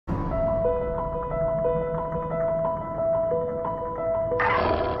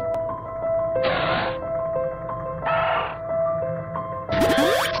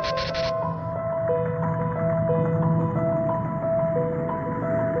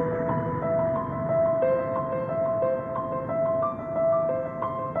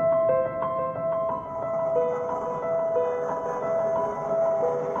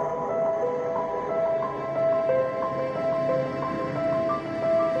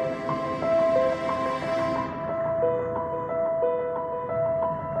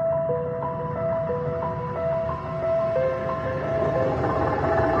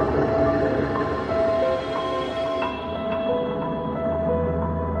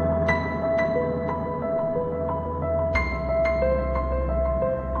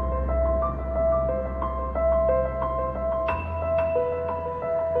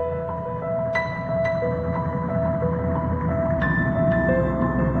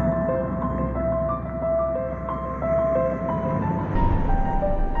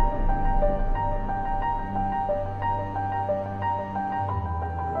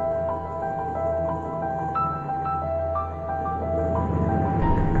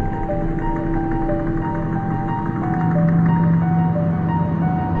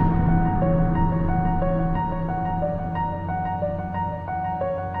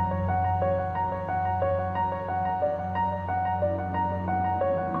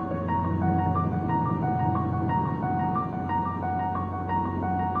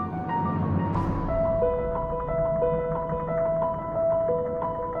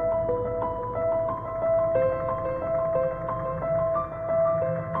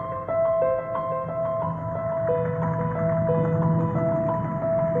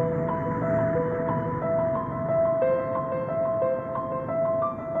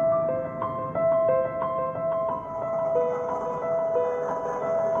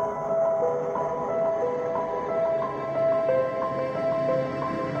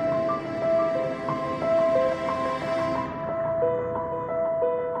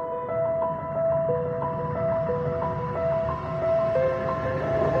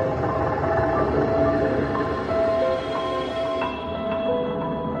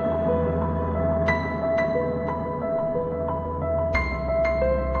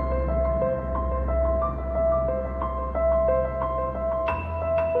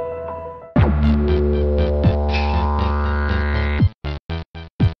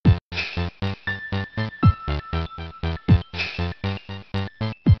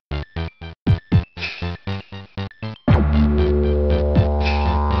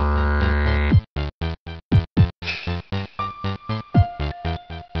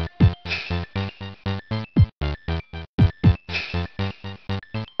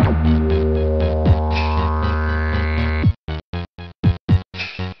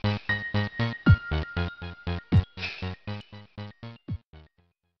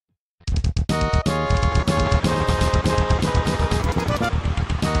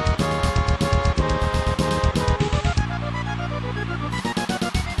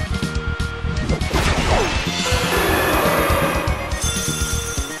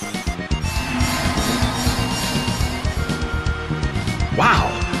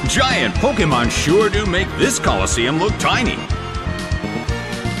Giant Pokémon sure do make this Coliseum look tiny.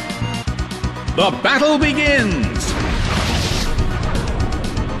 The battle begins!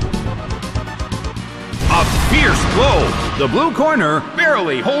 A fierce blow! The blue corner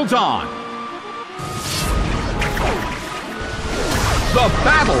barely holds on. The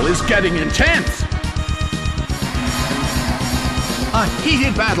battle is getting intense! A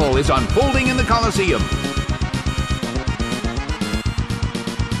heated battle is unfolding in the Coliseum.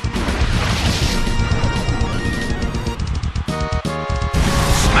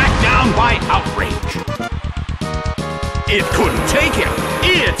 Smackdown by outrage. It couldn't take it.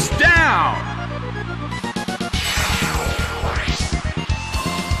 It's down!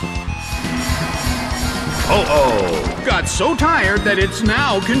 Uh-oh! Got so tired that it's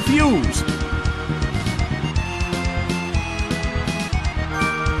now confused.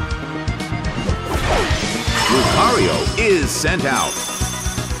 Lucario is sent out.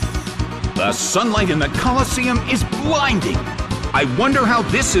 The sunlight in the Coliseum is blinding. I wonder how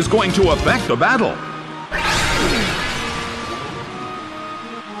this is going to affect the battle.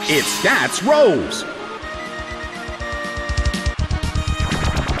 Its stats rose.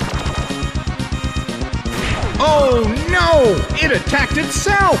 Oh no! It attacked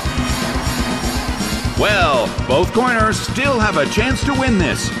itself! Well, both corners still have a chance to win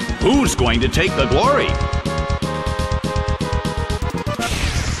this. Who's going to take the glory?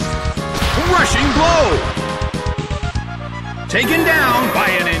 Rushing blow! Taken down by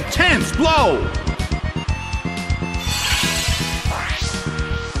an intense blow!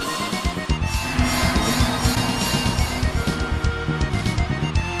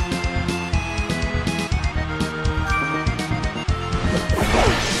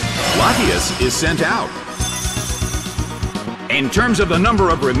 Latias is sent out. In terms of the number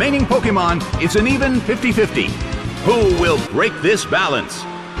of remaining Pokémon, it's an even 50-50. Who will break this balance?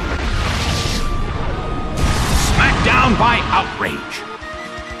 Smackdown by outrage.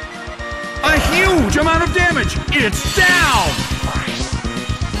 A huge amount of damage. It's down!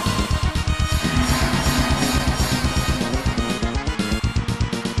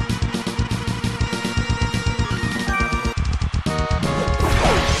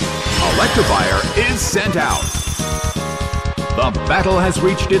 Electivire is sent out. The battle has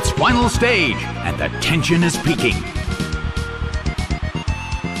reached its final stage, and the tension is peaking.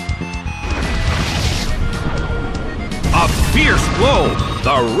 A fierce blow!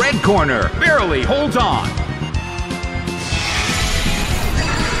 The red corner barely holds on.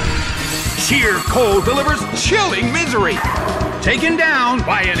 Sheer cold delivers chilling misery. Taken down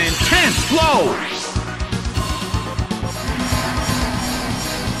by an intense blow.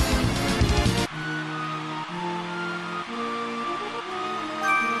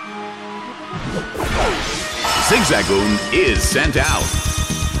 Zigzagoon is sent out.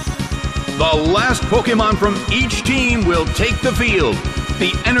 The last Pokémon from each team will take the field.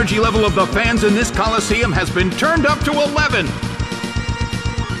 The energy level of the fans in this Coliseum has been turned up to 11.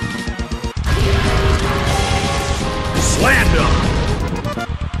 Slammed him.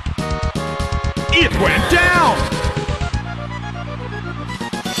 It went down.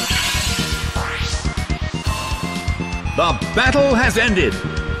 The battle has ended.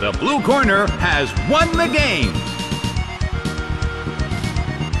 The blue corner has won the game.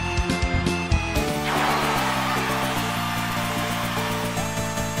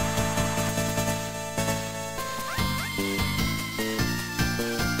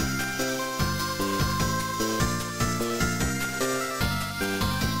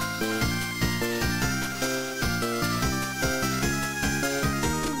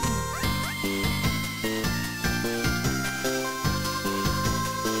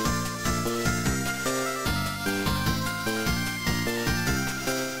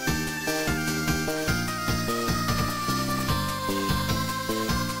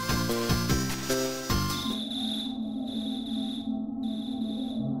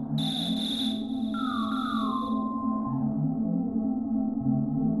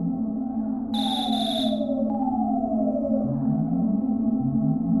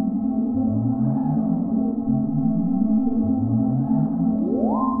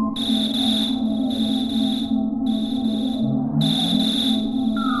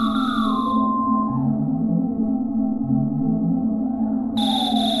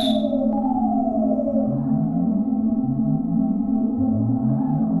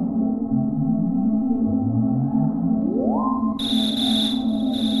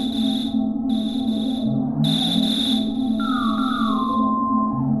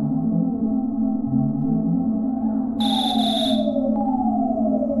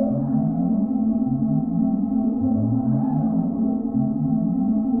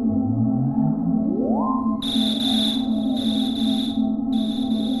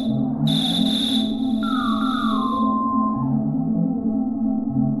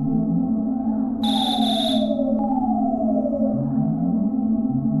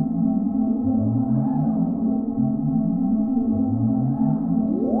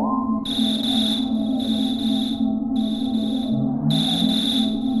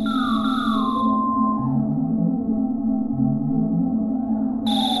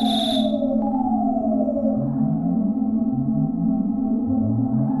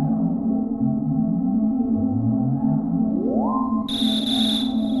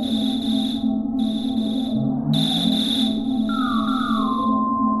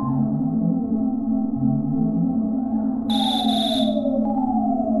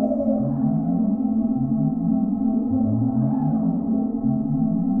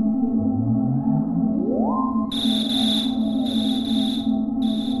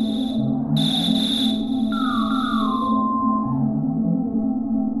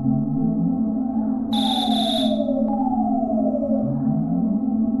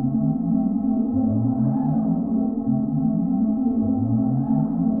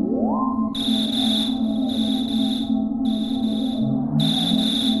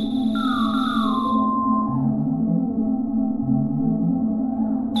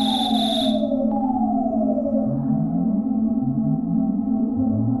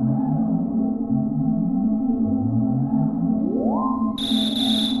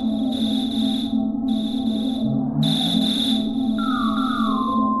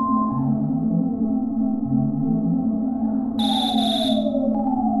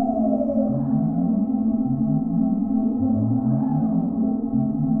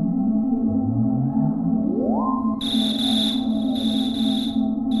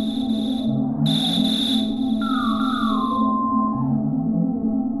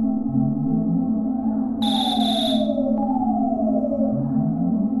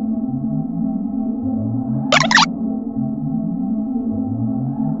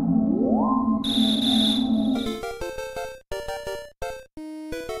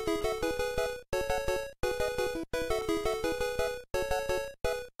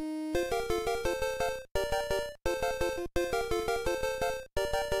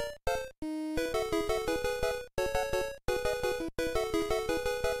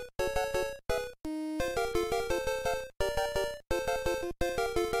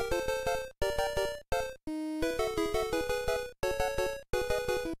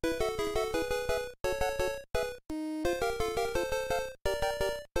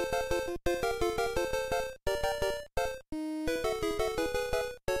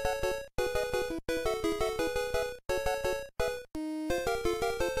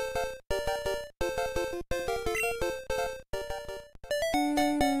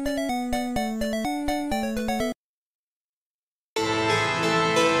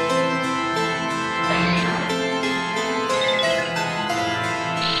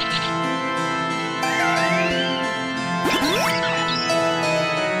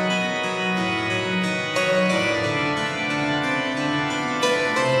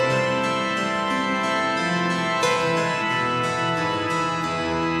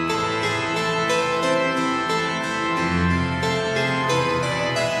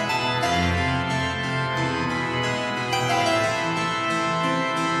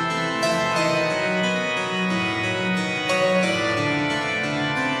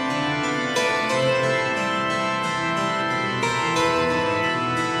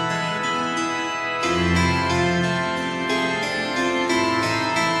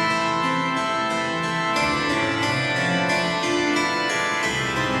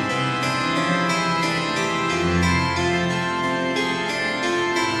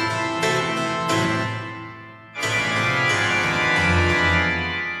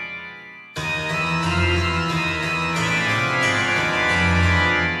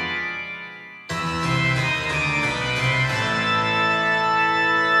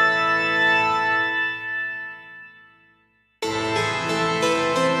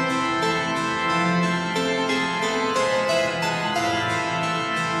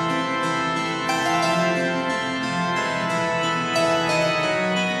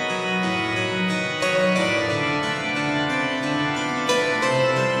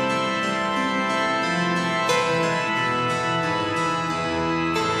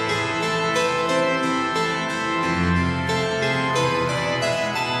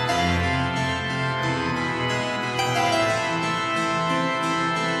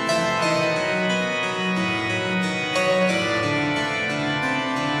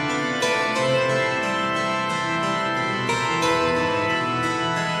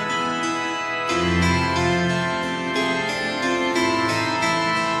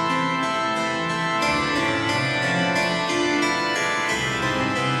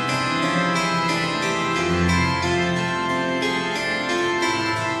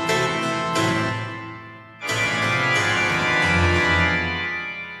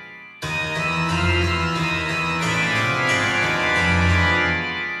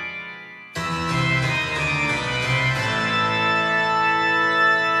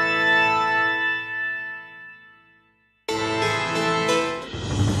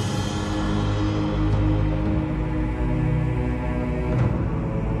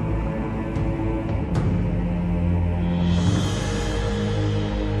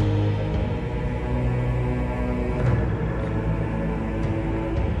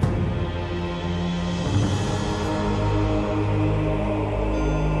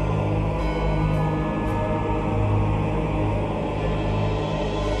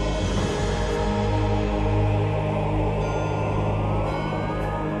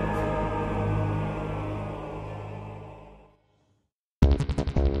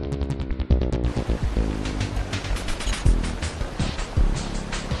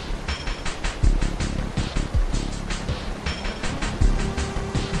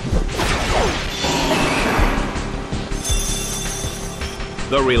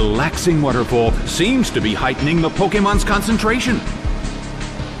 The relaxing waterfall seems to be heightening the Pokémon's concentration.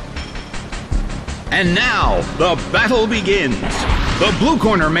 And now, the battle begins. The blue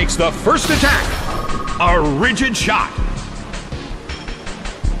corner makes the first attack. A rigid shot.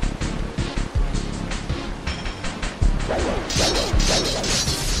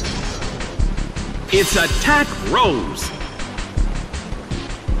 Its attack rose.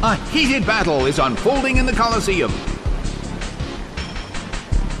 A heated battle is unfolding in the Colosseum.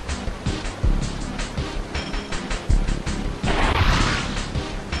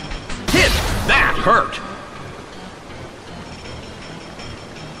 Hit! That hurt!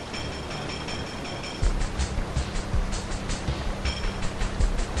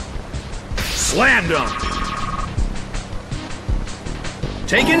 Slam dunk!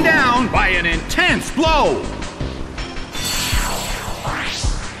 Taken down by an intense blow!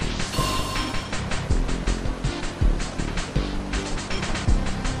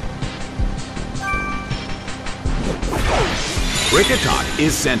 Kricketot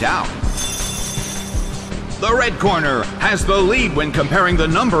is sent out. The red corner has the lead when comparing the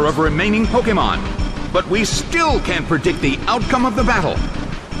number of remaining Pokémon, but we still can't predict the outcome of the battle.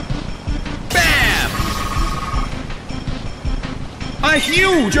 Bam! A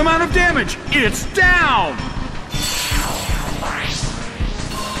huge amount of damage! It's down!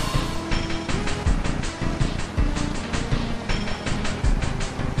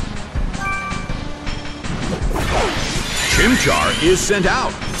 Chimchar is sent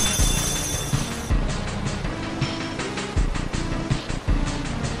out.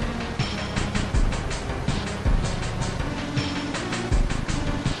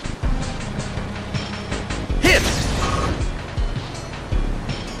 Hit!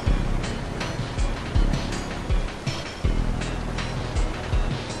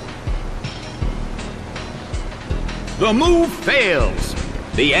 The move fails.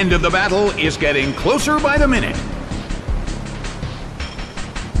 The end of the battle is getting closer by the minute.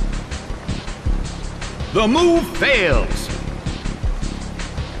 The move fails.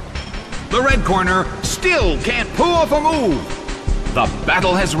 The red corner still can't pull off a move. The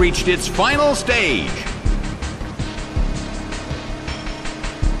battle has reached its final stage.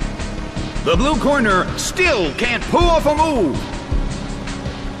 The blue corner still can't pull off a move.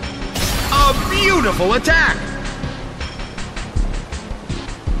 A beautiful attack.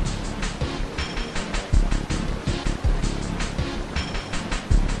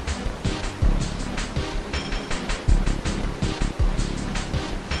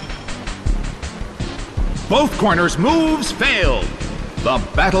 Both corners' moves failed. The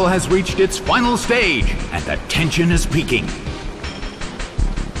battle has reached its final stage, and the tension is peaking.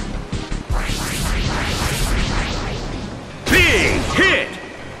 Big hit!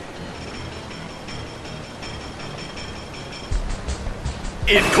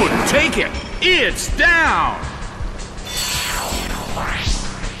 It couldn't take it. It's down!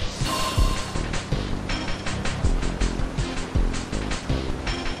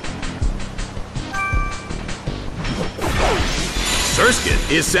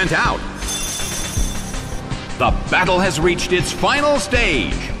 Surskit is sent out. The battle has reached its final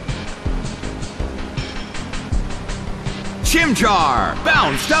stage. Chimchar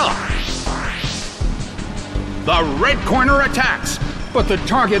bounced up. The red corner attacks, but the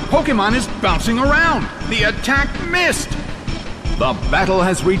target Pokémon is bouncing around. The attack missed. The battle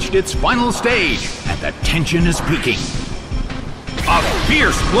has reached its final stage, and the tension is peaking. A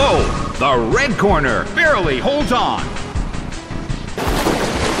fierce blow. The red corner barely holds on.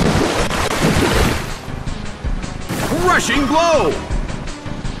 Crushing blow!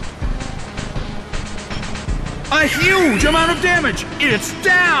 A huge amount of damage! It's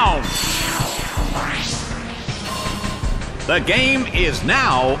down! The game is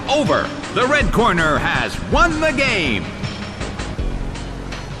now over. The red corner has won the game.